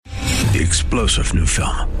the explosive new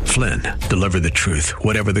film, Flynn, Deliver the Truth,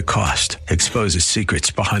 Whatever the Cost, exposes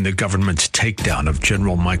secrets behind the government's takedown of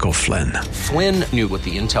General Michael Flynn. Flynn knew what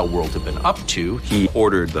the intel world had been up to. He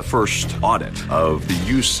ordered the first audit of the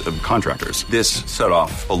use of contractors. This set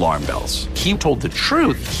off alarm bells. He told the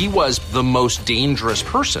truth. He was the most dangerous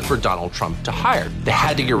person for Donald Trump to hire. They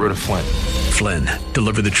had to get rid of Flynn. Flynn,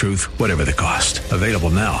 Deliver the Truth, Whatever the Cost. Available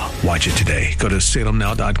now. Watch it today. Go to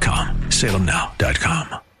salemnow.com.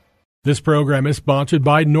 salemnow.com. This program is sponsored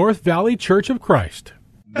by North Valley Church of Christ.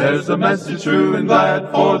 There's a message true and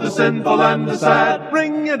glad for the sinful and the sad.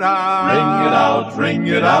 Ring it out, ring it out, ring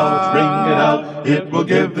it out, ring it out. It will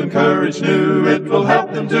give them courage new. It will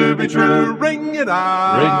help them to be true. Ring it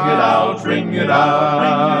out, ring it out, ring it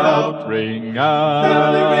out, ring it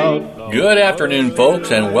out. Good afternoon, folks,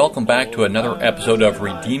 and welcome back to another episode of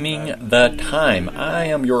Redeeming the Time. I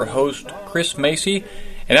am your host, Chris Macy,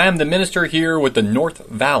 and I am the minister here with the North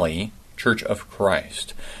Valley Church of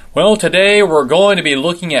Christ. Well, today we're going to be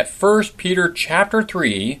looking at 1 Peter chapter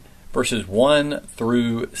 3, verses 1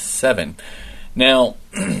 through 7. Now,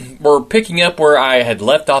 we're picking up where I had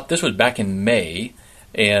left off. This was back in May,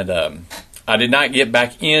 and I did not get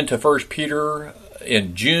back into 1 Peter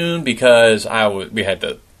in June because we had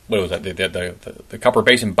the Copper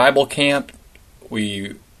Basin Bible Camp.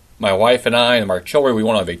 My wife and I and my children, we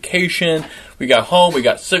went on vacation. We got home, we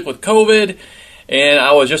got sick with COVID, and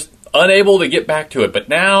I was just unable to get back to it. But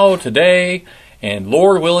now, today, and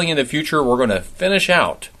Lord willing in the future, we're going to finish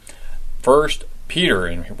out 1 Peter.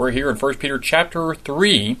 And we're here in 1 Peter chapter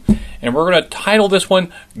 3, and we're going to title this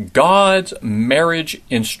one, God's Marriage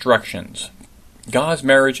Instructions. God's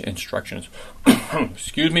Marriage Instructions.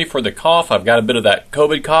 Excuse me for the cough. I've got a bit of that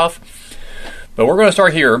COVID cough. But we're going to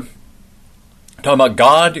start here talking about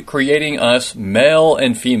God creating us male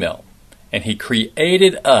and female. And He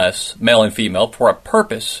created us, male and female, for a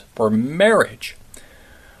purpose, for marriage.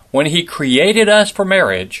 When He created us for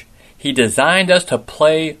marriage, He designed us to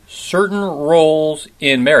play certain roles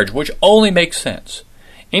in marriage, which only makes sense.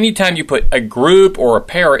 Anytime you put a group or a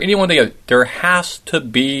pair or anyone together, there has to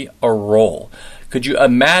be a role. Could you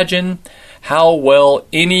imagine how well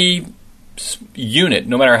any unit,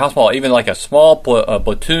 no matter how small, even like a small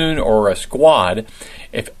platoon or a squad,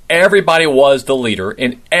 if everybody was the leader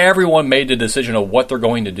and everyone made the decision of what they're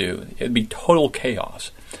going to do, it'd be total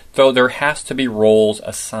chaos. So there has to be roles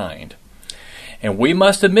assigned. And we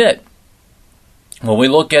must admit, when we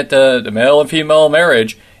look at the male and female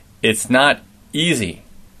marriage, it's not easy.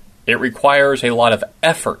 It requires a lot of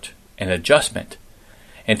effort and adjustment.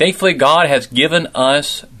 And thankfully, God has given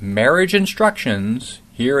us marriage instructions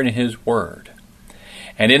here in His Word.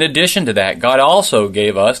 And in addition to that, God also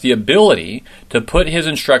gave us the ability to put His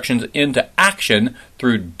instructions into action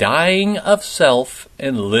through dying of self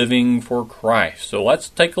and living for Christ. So let's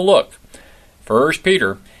take a look, 1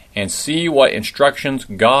 Peter, and see what instructions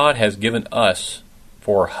God has given us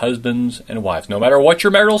for husbands and wives. No matter what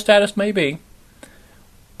your marital status may be,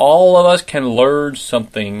 all of us can learn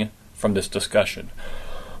something from this discussion.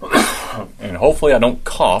 And hopefully I don't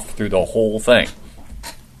cough through the whole thing.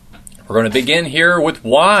 We're going to begin here with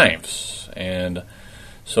wives. And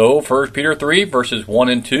so 1 Peter 3, verses 1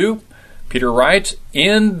 and 2, Peter writes,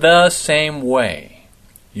 "In the same way,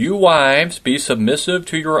 you wives be submissive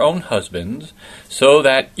to your own husbands, so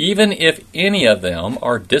that even if any of them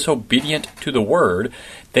are disobedient to the word,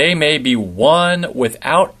 they may be won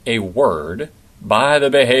without a word by the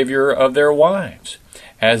behavior of their wives,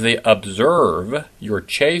 as they observe your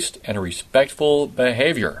chaste and respectful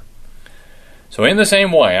behavior." So in the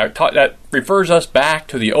same way, that refers us back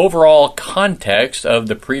to the overall context of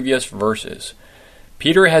the previous verses.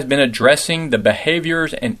 Peter has been addressing the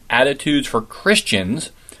behaviors and attitudes for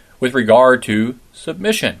Christians with regard to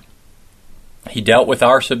submission. He dealt with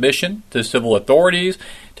our submission to civil authorities,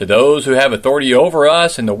 to those who have authority over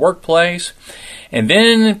us in the workplace. And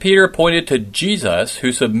then Peter pointed to Jesus,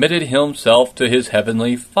 who submitted Himself to His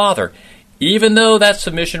heavenly Father, even though that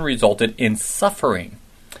submission resulted in suffering.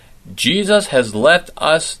 Jesus has left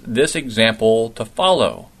us this example to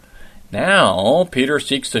follow. Now, Peter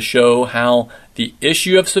seeks to show how the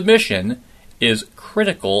issue of submission is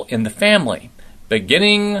critical in the family,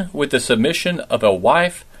 beginning with the submission of a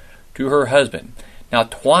wife to her husband. Now,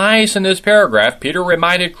 twice in this paragraph, Peter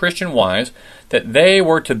reminded Christian wives that they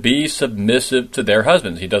were to be submissive to their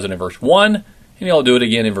husbands. He does it in verse 1, and he'll do it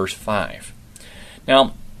again in verse 5.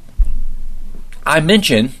 Now, I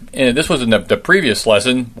mentioned, and this was in the previous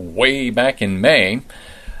lesson, way back in May,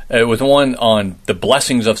 it was one on the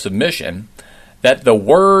blessings of submission, that the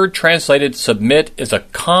word translated submit is a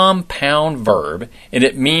compound verb, and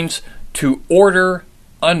it means to order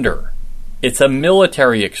under. It's a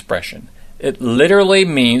military expression. It literally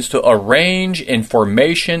means to arrange in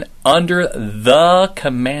formation under the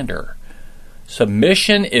commander.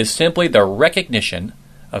 Submission is simply the recognition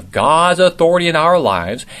of God's authority in our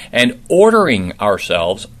lives and ordering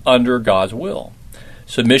ourselves under God's will.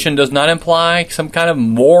 Submission does not imply some kind of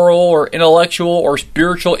moral or intellectual or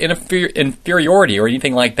spiritual inferiority or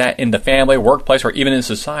anything like that in the family, workplace, or even in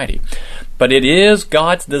society. But it is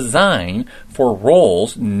God's design for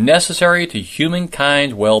roles necessary to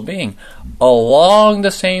humankind's well-being. Along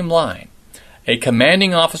the same line, a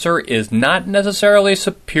commanding officer is not necessarily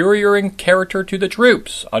superior in character to the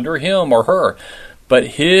troops under him or her, but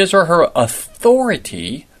his or her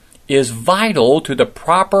authority is vital to the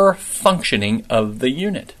proper functioning of the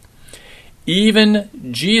unit. Even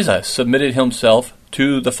Jesus submitted himself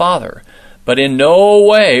to the Father, but in no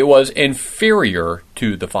way was inferior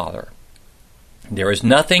to the Father. There is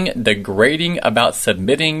nothing degrading about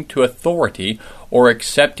submitting to authority or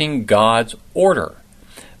accepting God's order.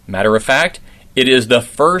 Matter of fact, it is the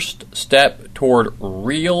first step toward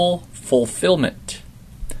real fulfillment.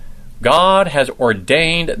 God has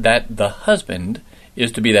ordained that the husband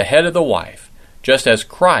is to be the head of the wife, just as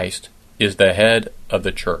Christ is the head of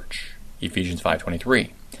the church. Ephesians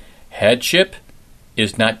 5:23. Headship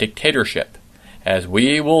is not dictatorship, as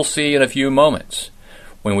we will see in a few moments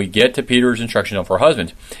when we get to Peter's instruction for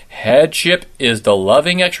husbands. Headship is the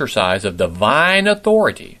loving exercise of divine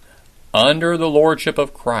authority under the lordship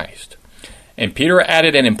of Christ. And Peter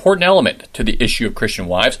added an important element to the issue of Christian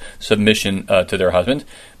wives' submission to their husbands.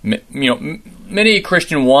 Many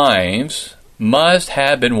Christian wives must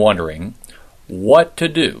have been wondering what to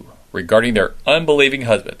do regarding their unbelieving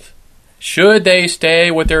husbands. Should they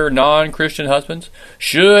stay with their non-Christian husbands?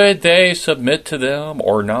 Should they submit to them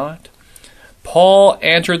or not? Paul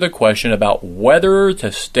answered the question about whether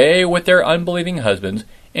to stay with their unbelieving husbands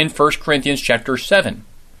in 1 Corinthians chapter 7.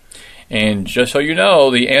 And just so you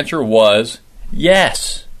know, the answer was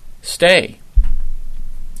yes, stay.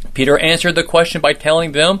 Peter answered the question by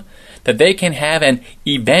telling them that they can have an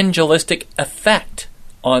evangelistic effect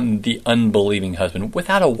on the unbelieving husband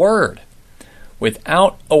without a word.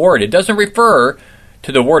 Without a word. It doesn't refer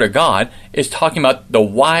to the word of God. It's talking about the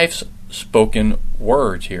wife's spoken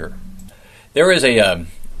words here. There is a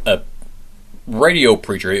radio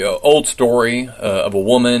preacher, an old story of a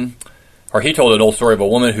woman, or he told an old story of a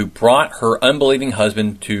woman who brought her unbelieving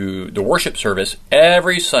husband to the worship service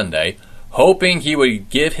every Sunday, hoping he would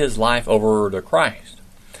give his life over to Christ.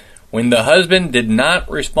 When the husband did not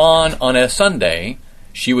respond on a Sunday,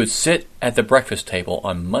 she would sit at the breakfast table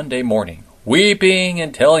on Monday morning, weeping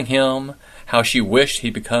and telling him how she wished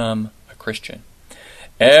he'd become a Christian.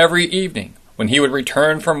 Every evening, when he would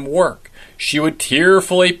return from work, she would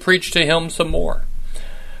tearfully preach to him some more.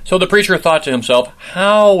 So the preacher thought to himself,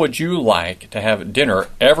 how would you like to have dinner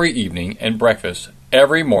every evening and breakfast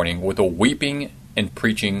every morning with a weeping and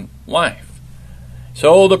preaching wife?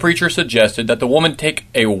 So the preacher suggested that the woman take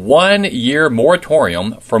a 1-year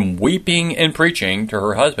moratorium from weeping and preaching to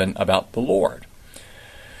her husband about the Lord.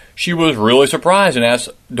 She was really surprised and asked,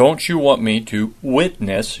 don't you want me to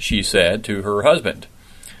witness, she said to her husband.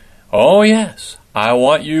 Oh yes, I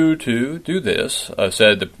want you to do this,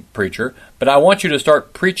 said the preacher, but I want you to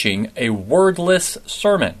start preaching a wordless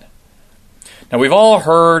sermon. Now we've all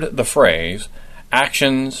heard the phrase,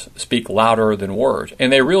 actions speak louder than words,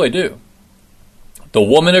 and they really do. The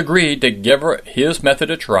woman agreed to give his method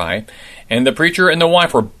a try, and the preacher and the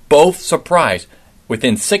wife were both surprised.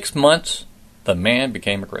 Within 6 months, the man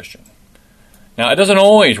became a Christian. Now, it doesn't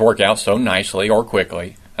always work out so nicely or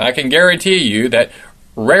quickly, and I can guarantee you that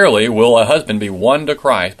rarely will a husband be won to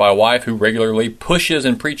Christ by a wife who regularly pushes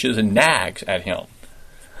and preaches and nags at him.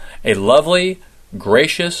 A lovely,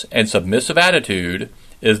 gracious, and submissive attitude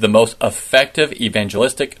is the most effective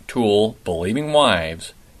evangelistic tool believing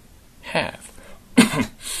wives have.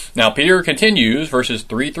 Now, Peter continues verses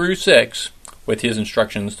 3 through 6 with his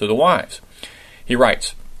instructions to the wives. He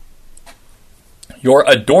writes, your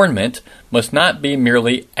adornment must not be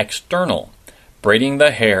merely external, braiding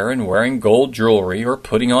the hair and wearing gold jewelry or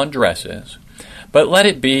putting on dresses, but let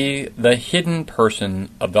it be the hidden person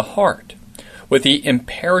of the heart, with the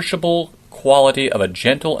imperishable quality of a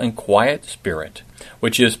gentle and quiet spirit,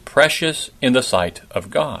 which is precious in the sight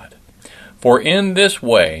of God. For in this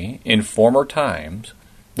way, in former times,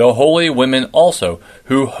 the holy women also,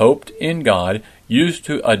 who hoped in God, used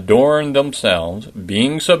to adorn themselves,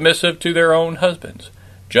 being submissive to their own husbands,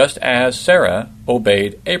 just as Sarah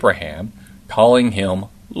obeyed Abraham, calling him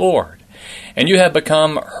Lord. And you have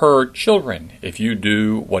become her children, if you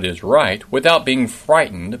do what is right, without being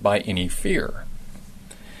frightened by any fear.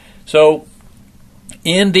 So,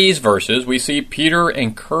 In these verses, we see Peter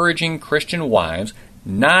encouraging Christian wives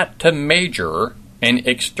not to major in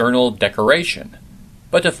external decoration,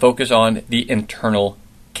 but to focus on the internal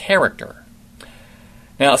character.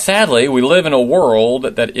 Now, sadly, we live in a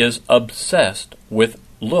world that is obsessed with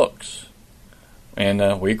looks.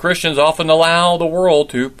 And we Christians often allow the world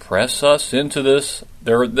to press us into this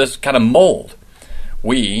kind of mold.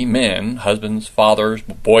 We, men, husbands, fathers,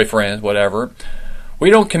 boyfriends, whatever, we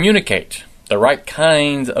don't communicate the right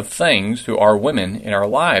kinds of things to our women in our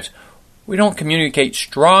lives. We don't communicate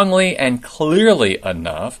strongly and clearly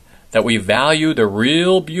enough that we value the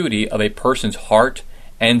real beauty of a person's heart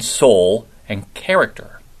and soul and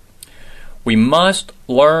character. We must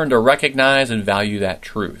learn to recognize and value that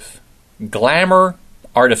truth. Glamour,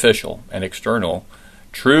 artificial and external.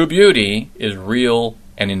 True beauty is real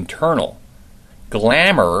and internal.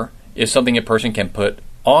 Glamour is something a person can put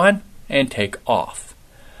on and take off.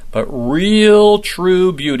 But real,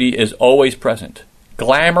 true beauty is always present.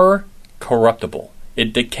 Glamour, corruptible.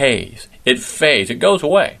 It decays. It fades. It goes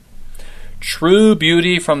away. True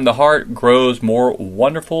beauty from the heart grows more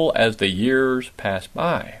wonderful as the years pass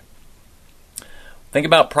by. Think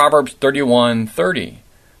about Proverbs 31:30.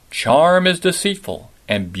 Charm is deceitful,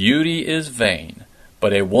 and beauty is vain,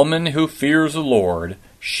 but a woman who fears the Lord,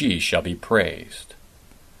 she shall be praised.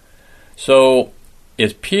 So,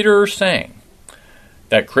 is Peter saying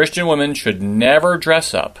that Christian women should never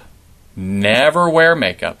dress up, never wear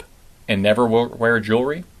makeup, and never wear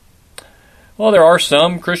jewelry? Well, there are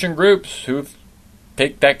some Christian groups who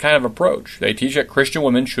take that kind of approach. They teach that Christian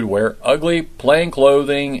women should wear ugly, plain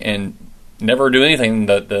clothing and never do anything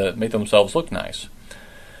that make themselves look nice.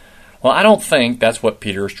 Well, I don't think that's what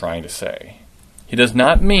Peter is trying to say. He does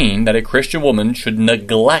not mean that a Christian woman should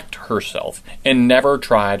neglect herself and never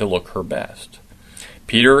try to look her best.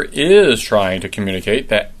 Peter is trying to communicate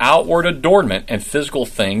that outward adornment and physical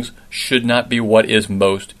things should not be what is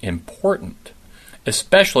most important,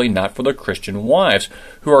 especially not for the Christian wives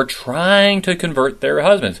who are trying to convert their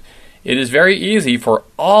husbands. It is very easy for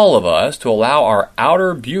all of us to allow our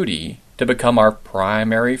outer beauty to become our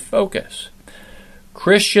primary focus.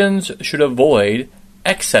 Christians should avoid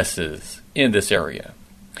excesses in this area.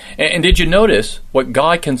 And did you notice what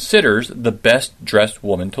God considers the best dressed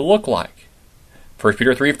woman to look like? 1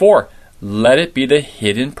 Peter 3:4, let it be the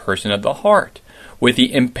hidden person of the heart, with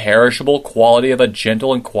the imperishable quality of a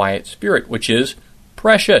gentle and quiet spirit, which is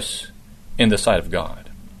precious in the sight of God.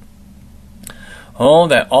 Oh,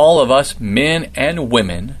 that all of us men and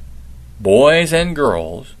women, boys and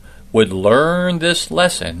girls, would learn this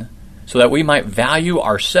lesson so that we might value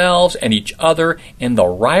ourselves and each other in the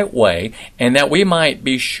right way, and that we might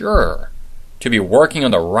be sure to be working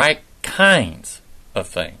on the right kinds of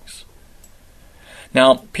things.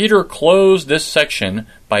 Now, Peter closed this section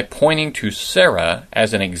by pointing to Sarah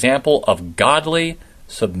as an example of a godly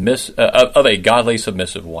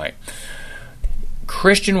submissive wife.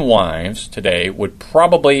 Christian wives today would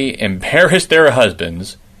probably embarrass their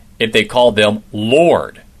husbands if they called them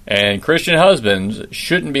Lord. And Christian husbands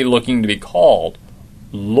shouldn't be looking to be called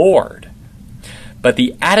Lord. But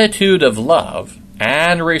the attitude of love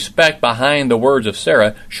and respect behind the words of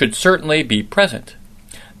Sarah should certainly be present.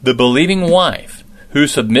 The believing wife who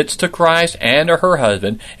submits to Christ and to her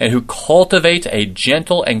husband and who cultivates a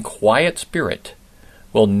gentle and quiet spirit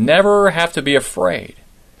will never have to be afraid,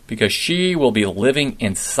 because she will be living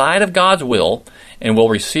inside of God's will and will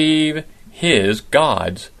receive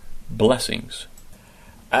God's blessings.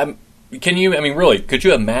 Could you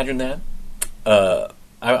imagine that?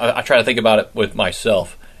 I try to think about it with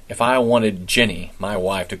myself. If I wanted Jenny, my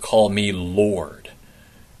wife, to call me Lord,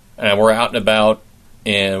 and we're out and about,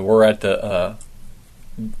 and we're at the,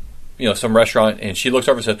 some restaurant, and she looks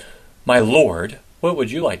over and says, "My Lord, what would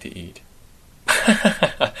you like to eat?"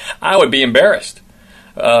 I would be embarrassed.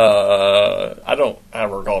 I don't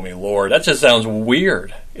ever call me Lord. That just sounds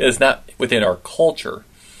weird. It's not within our culture.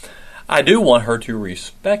 I do want her to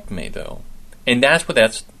respect me, though. And that's what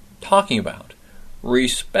that's talking about.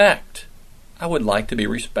 Respect. I would like to be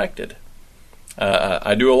respected.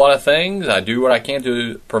 I do a lot of things. I do what I can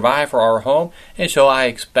to provide for our home. And so I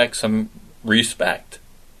expect some respect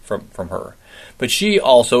from her. But she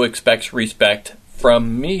also expects respect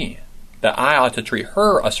from me, that I ought to treat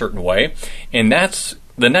her a certain way. And that's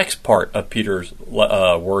the next part of Peter's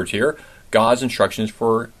words here, God's instructions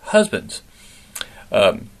for husbands.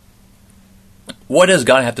 What does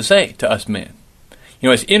God have to say to us men?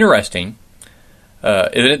 It's interesting,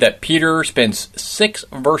 isn't it, that Peter spends 6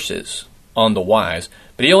 verses on the wives,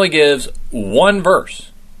 but he only gives 1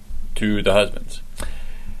 verse to the husbands.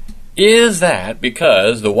 Is that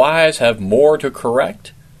because the wives have more to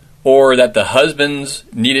correct, or that the husbands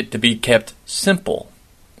need it to be kept simple.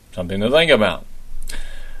 Something to think about.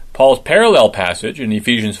 Paul's parallel passage in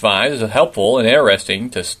Ephesians 5 is helpful and interesting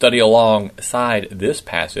to study alongside this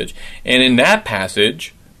passage. And in that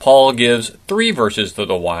passage, Paul gives 3 verses to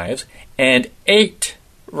the wives and 8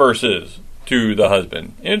 verses to the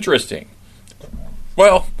husband. Interesting.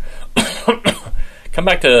 Well, come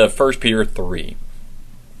back to 1 Peter 3.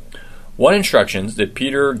 What instructions did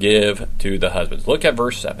Peter give to the husbands? Look at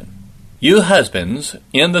verse 7. You husbands,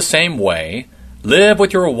 in the same way, live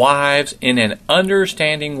with your wives in an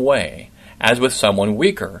understanding way, as with someone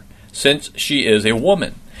weaker, since she is a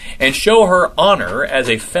woman, and show her honor as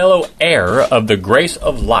a fellow heir of the grace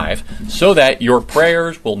of life, so that your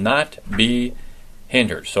prayers will not be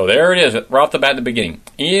hindered. So there it is, right off the bat at the beginning.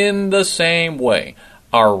 In the same way,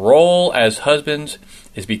 our role as husbands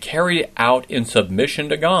is to be carried out in submission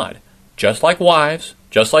to God. Just like wives,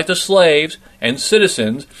 just like the slaves and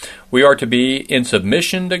citizens, we are to be in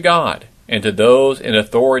submission to God and to those in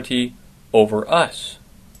authority over us.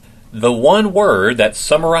 The one word that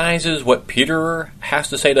summarizes what Peter has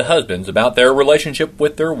to say to husbands about their relationship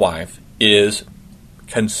with their wife is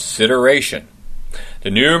consideration.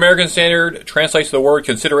 The New American Standard translates the word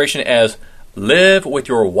consideration as live with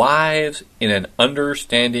your wives in an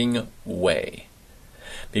understanding way.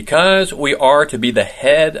 Because we are to be the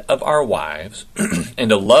head of our wives and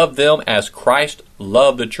to love them as Christ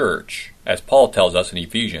loved the church, as Paul tells us in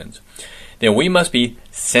Ephesians, then we must be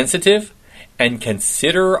sensitive and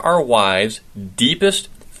consider our wives' deepest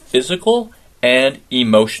physical and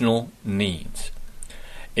emotional needs.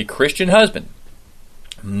 A Christian husband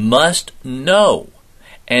must know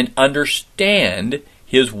and understand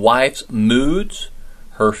his wife's moods,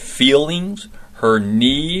 her feelings, her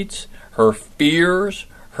needs, her fears,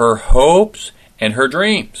 her hopes, and her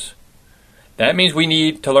dreams. That means we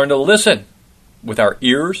need to learn to listen with our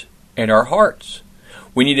ears and our hearts.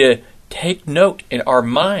 We need to take note in our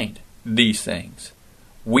mind these things.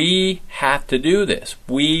 We have to do this.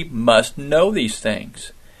 We must know these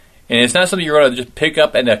things. And it's not something you're going to just pick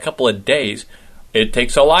up in a couple of days. It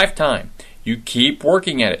takes a lifetime. You keep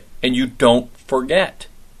working at it, and you don't forget.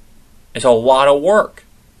 It's a lot of work,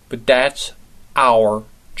 but that's our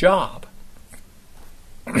job.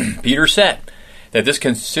 Peter said that this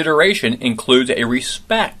consideration includes a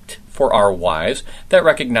respect for our wives that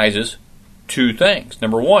recognizes 2 things.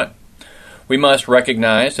 Number 1, we must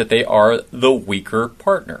recognize that they are the weaker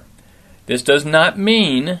partner. This does not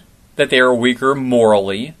mean that they are weaker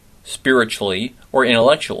morally, spiritually, or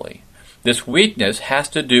intellectually. This weakness has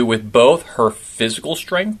to do with both her physical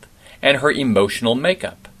strength and her emotional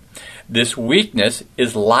makeup. This weakness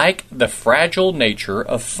is like the fragile nature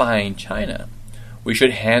of fine china. We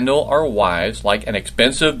should handle our wives like an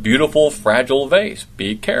expensive, beautiful, fragile vase.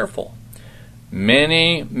 Be careful.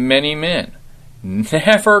 Many, many men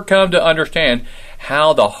never come to understand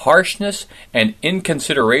how the harshness and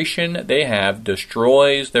inconsideration they have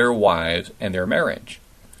destroys their wives and their marriage.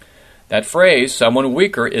 That phrase, someone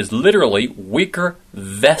weaker, is literally weaker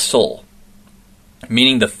vessel,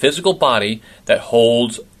 meaning the physical body that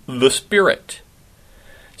holds the spirit.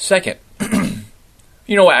 Second,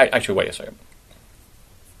 actually, wait a second.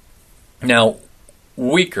 Now,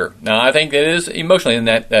 weaker. Now, I think it is emotionally in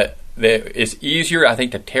that it's easier, I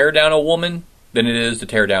think, to tear down a woman than it is to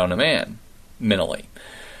tear down a man, mentally.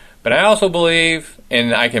 But I also believe,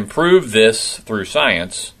 and I can prove this through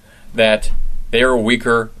science, that they are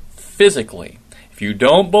weaker physically. If you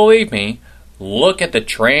don't believe me, look at the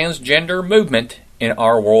transgender movement in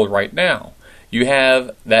our world right now. You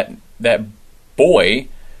have that boy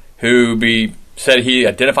who said he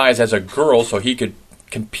identifies as a girl so he could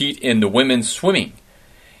compete in the women's swimming.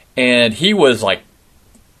 And he was like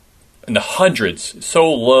in the hundreds,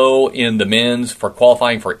 so low in the men's for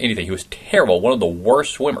qualifying for anything. He was terrible, one of the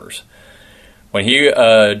worst swimmers. When he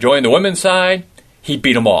joined the women's side, he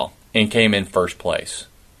beat them all and came in first place.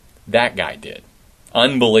 That guy did.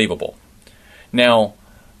 Unbelievable. Now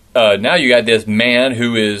you got this man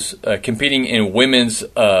who is competing in women's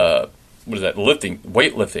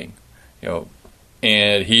weightlifting,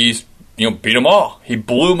 and he's beat them all. He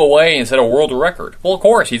blew them away and set a world record. Well, of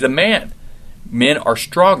course, he's a man. Men are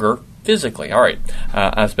stronger physically. All right,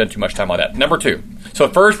 I spent too much time on that. Number 2. So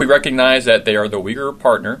first, we recognize that they are the weaker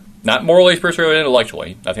partner, not morally, spiritually, or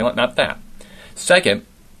intellectually. Not that. Second,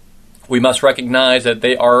 we must recognize that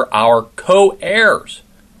they are our co-heirs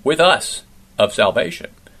with us of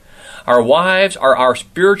salvation. Our wives are our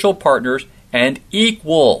spiritual partners and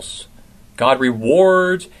equals. God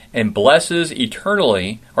rewards and blesses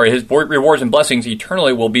eternally, or His rewards and blessings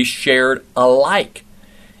eternally will be shared alike.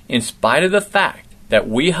 In spite of the fact that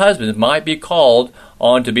we husbands might be called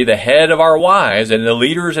on to be the head of our wives and the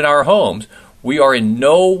leaders in our homes, we are in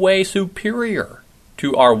no way superior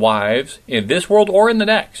to our wives in this world or in the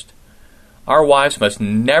next. Our wives must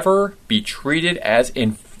never be treated as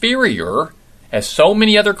inferior as so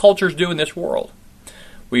many other cultures do in this world.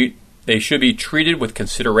 They should be treated with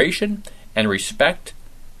consideration and respect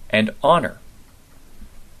and honor.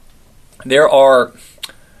 There are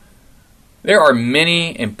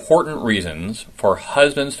many important reasons for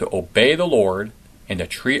husbands to obey the Lord and to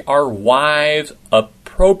treat our wives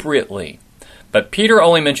appropriately. But Peter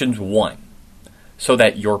only mentions one, so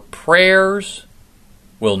that your prayers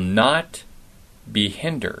will not be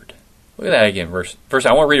hindered. Look at that again. Verse.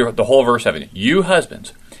 I want to read the whole verse 7. You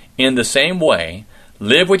husbands, in the same way,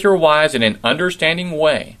 live with your wives in an understanding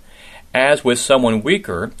way, as with someone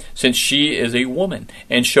weaker, since she is a woman,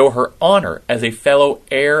 and show her honor as a fellow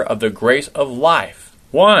heir of the grace of life.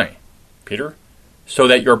 Why, Peter? So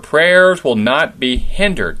that your prayers will not be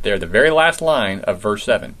hindered. There, the very last line of verse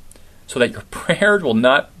 7. So that your prayers will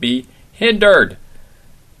not be hindered.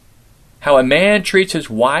 How a man treats his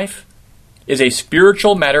wife is a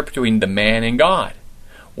spiritual matter between the man and God.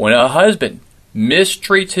 When a husband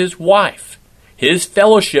mistreats his wife, his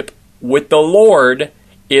fellowship with the Lord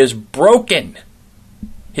is broken.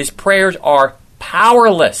 His prayers are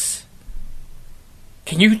powerless.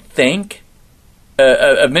 Can you think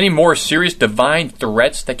of many more serious divine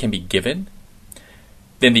threats that can be given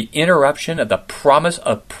than the interruption of the promise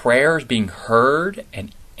of prayers being heard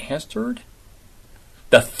and answered?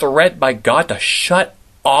 The threat by God to shut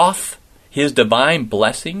off His divine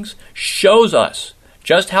blessings shows us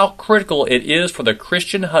just how critical it is for the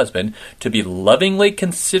Christian husband to be lovingly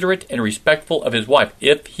considerate and respectful of his wife.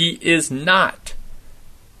 If he is not,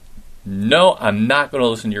 no, I'm not going to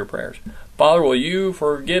listen to your prayers. Father, will you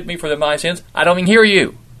forgive me for my sins? I don't even hear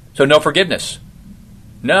you. So no forgiveness.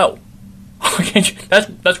 No.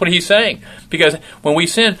 That's what he's saying. Because when we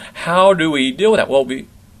sin, how do we deal with that? Well,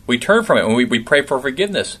 we turn from it and we pray for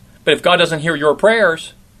forgiveness. But if God doesn't hear your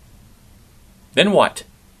prayers, then what?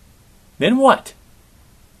 Then what?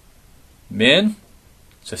 Men,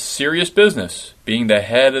 it's a serious business being the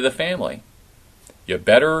head of the family. You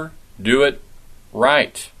better do it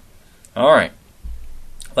right. All right.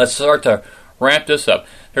 Let's start to wrap this up.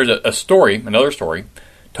 There's another story,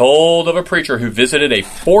 told of a preacher who visited a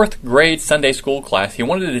 4th grade Sunday school class. He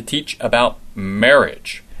wanted to teach about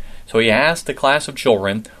marriage. So he asked the class of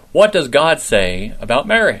children, what does God say about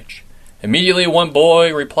marriage? Immediately one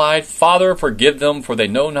boy replied, Father, forgive them, for they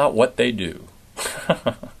know not what they do.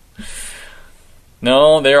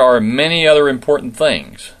 No, there are many other important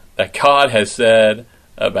things that God has said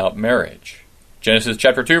about marriage. Genesis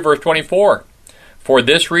chapter 2, verse 24. For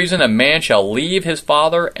this reason a man shall leave his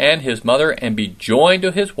father and his mother and be joined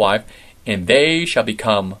to his wife, and they shall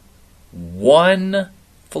become one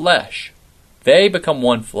flesh. They become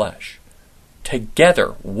one flesh. Together,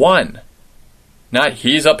 one. Not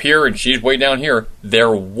he's up here and she's way down here.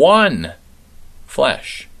 They're one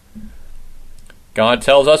flesh. God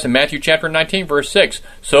tells us in Matthew chapter 19, verse 6,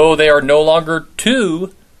 so they are no longer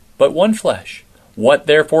two, but one flesh. What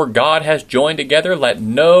therefore God has joined together, let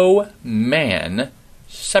no man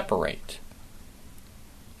separate.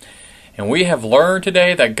 And we have learned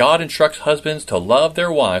today that God instructs husbands to love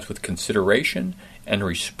their wives with consideration and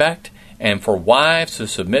respect, and for wives to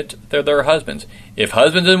submit to their husbands. If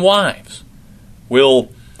husbands and wives will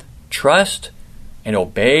trust and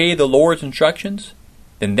obey the Lord's instructions,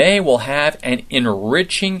 then they will have an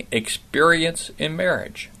enriching experience in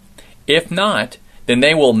marriage. If not, then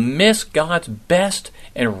they will miss God's best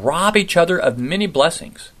and rob each other of many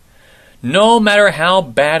blessings. No matter how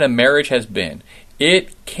bad a marriage has been,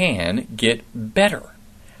 it can get better.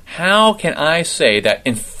 How can I say that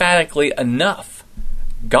emphatically enough?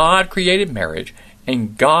 God created marriage,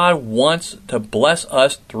 and God wants to bless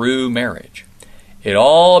us through marriage. It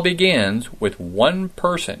all begins with one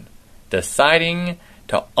person deciding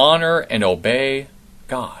to honor and obey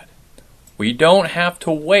God. We don't have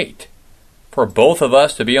to wait for both of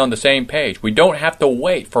us to be on the same page. We don't have to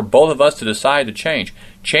wait for both of us to decide to change.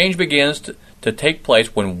 Change begins to take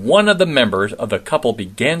place when one of the members of the couple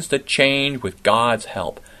begins to change with God's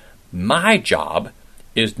help. My job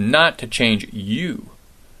is not to change you,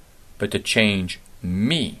 but to change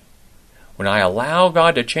me. When I allow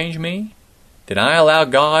God to change me, then I allow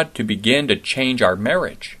God to begin to change our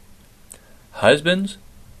marriage. Husbands,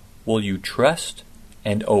 will you trust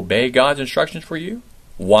and obey God's instructions for you?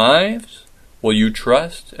 Wives, will you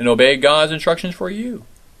trust and obey God's instructions for you?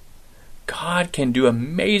 God can do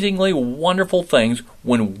amazingly wonderful things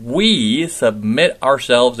when we submit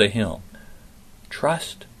ourselves to Him.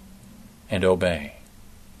 Trust and obey.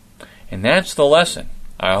 And that's the lesson.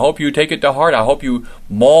 I hope you take it to heart. I hope you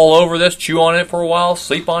mull over this, chew on it for a while,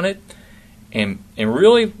 sleep on it, and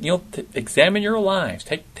really, examine your lives.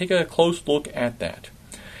 Take a close look at that.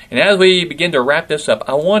 And as we begin to wrap this up,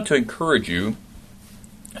 I want to encourage you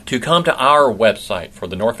to come to our website for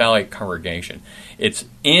the North Valley congregation. It's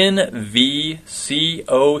nvcoc.net.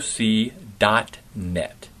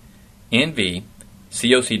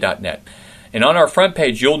 nvcoc.net. And on our front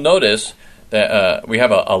page, you'll notice that we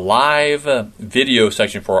have a live video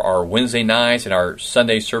section for our Wednesday nights and our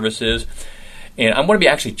Sunday services. And I'm going to be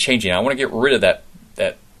actually changing it. I want to get rid of that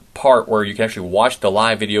part where you can actually watch the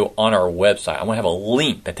live video on our website. I'm going to have a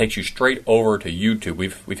link that takes you straight over to YouTube.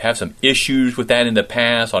 We've had some issues with that in the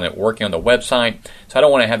past on it working on the website, so I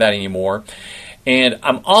don't want to have that anymore. And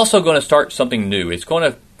I'm also going to start something new. It's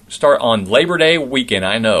going to start on Labor Day weekend,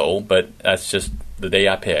 I know, but that's just the day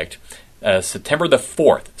I picked. September the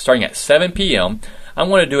 4th, starting at 7 p.m., I'm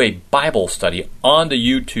going to do a Bible study on the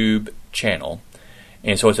YouTube channel.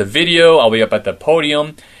 And so it's a video. I'll be up at the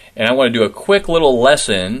podium, and I'm going to do a quick little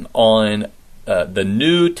lesson on the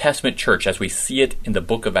New Testament church as we see it in the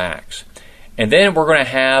book of Acts. And then I'm going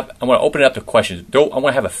to open it up to questions. I'm going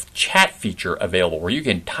to have a chat feature available where you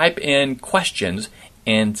can type in questions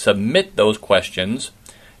and submit those questions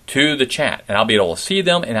to the chat. And I'll be able to see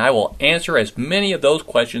them, and I will answer as many of those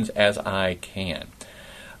questions as I can.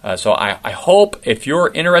 So I hope, if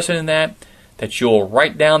you're interested in that you'll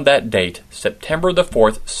write down that date, September the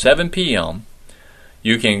 4th, 7 p.m.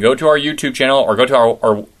 You can go to our YouTube channel or go to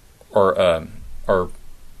our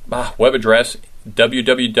web address,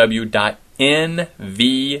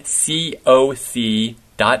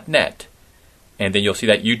 www.nvcoc.net. And then you'll see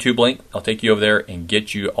that YouTube link. I'll take you over there and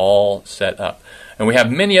get you all set up. And we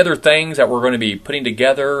have many other things that we're going to be putting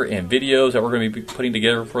together and videos that we're going to be putting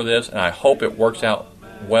together for this. And I hope it works out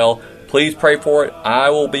well. Please pray for it. I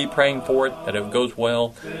will be praying for it, that it goes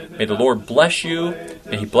well. May the Lord bless you.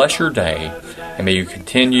 May He bless your day. And may you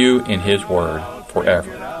continue in His Word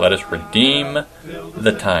forever. Let us redeem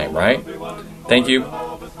the time, right? Thank you,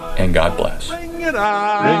 and God bless. Ring it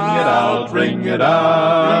out, ring it out.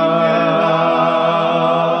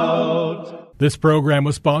 This program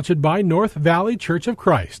was sponsored by North Valley Church of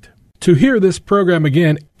Christ. To hear this program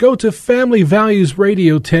again, go to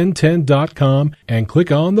FamilyValuesRadio1010.com and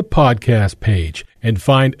click on the podcast page and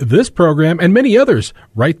find this program and many others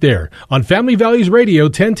right there on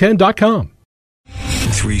FamilyValuesRadio1010.com.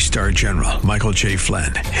 3-star General Michael J.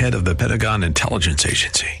 Flynn, head of the Pentagon Intelligence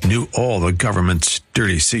Agency, knew all the government's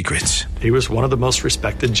dirty secrets. He was one of the most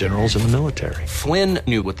respected generals in the military. Flynn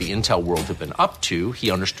knew what the intel world had been up to.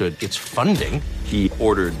 He understood its funding. He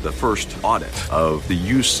ordered the first audit of the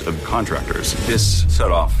use of contractors. This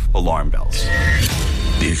set off alarm bells.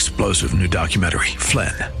 The explosive new documentary,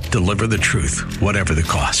 Flynn, Deliver the Truth, Whatever the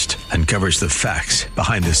Cost, uncovers the facts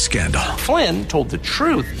behind this scandal. Flynn told the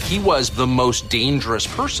truth. He was the most dangerous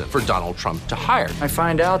person for Donald Trump to hire. I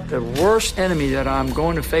find out the worst enemy that I'm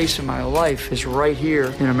going to face in my life is right here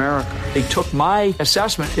in America. They took my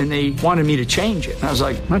assessment and they wanted me to change it. And I was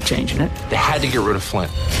like, I'm not changing it. They had to get rid of Flynn.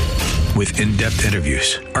 With in-depth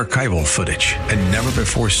interviews, archival footage, and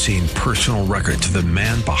never-before-seen personal records of the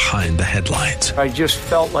man behind the headlines. I just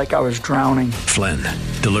felt like I was drowning. Flynn,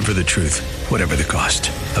 Deliver the Truth, Whatever the Cost.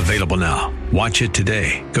 Available now. Watch it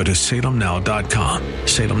today. Go to salemnow.com.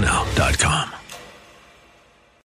 salemnow.com.